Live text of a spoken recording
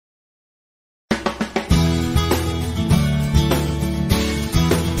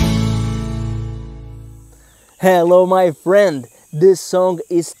Hello, my friend. This song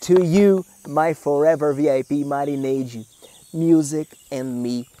is to you, my Forever VIP Marineide. Music and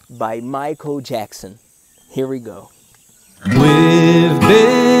Me by Michael Jackson. Here we go. We've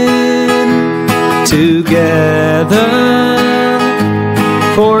been together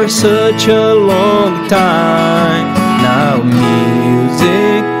for such a long time. Now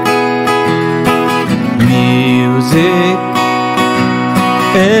music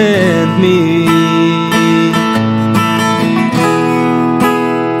and me.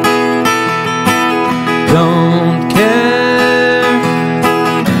 Don't care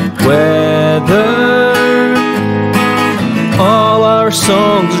whether all our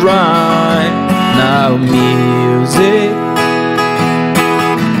songs rhyme. Now music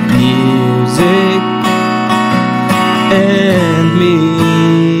and me.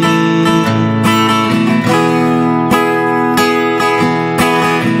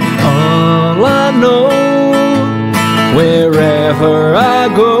 All I know, wherever I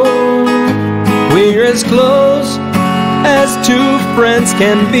go, we're as close as two friends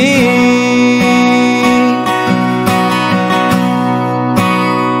can be.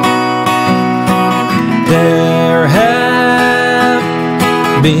 There have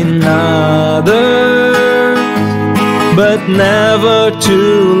been others, but never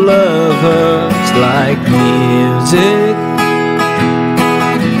two lovers like music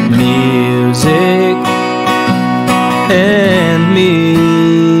and me.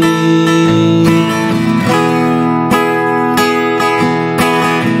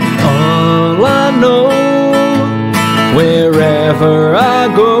 All I know, wherever I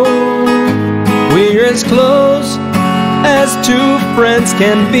go, we're as close as two friends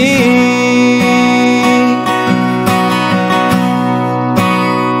can be.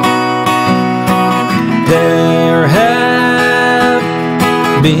 There have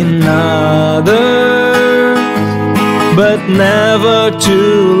been others, but never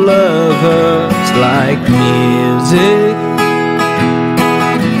two lovers like music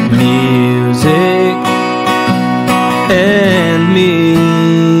and me.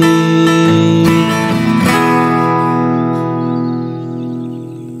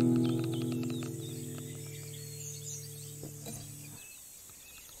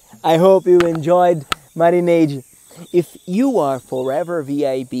 I hope you enjoyed Marineide. If you are Forever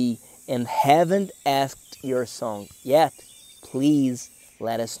VIP and haven't asked your song yet, please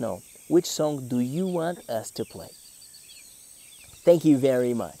let us know. Which song do you want us to play? Thank you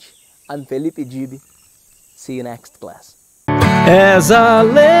very much. I'm Felipe Gibi. See you next class. As I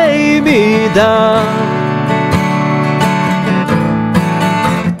lay me down,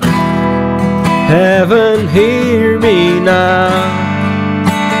 heaven hear me now.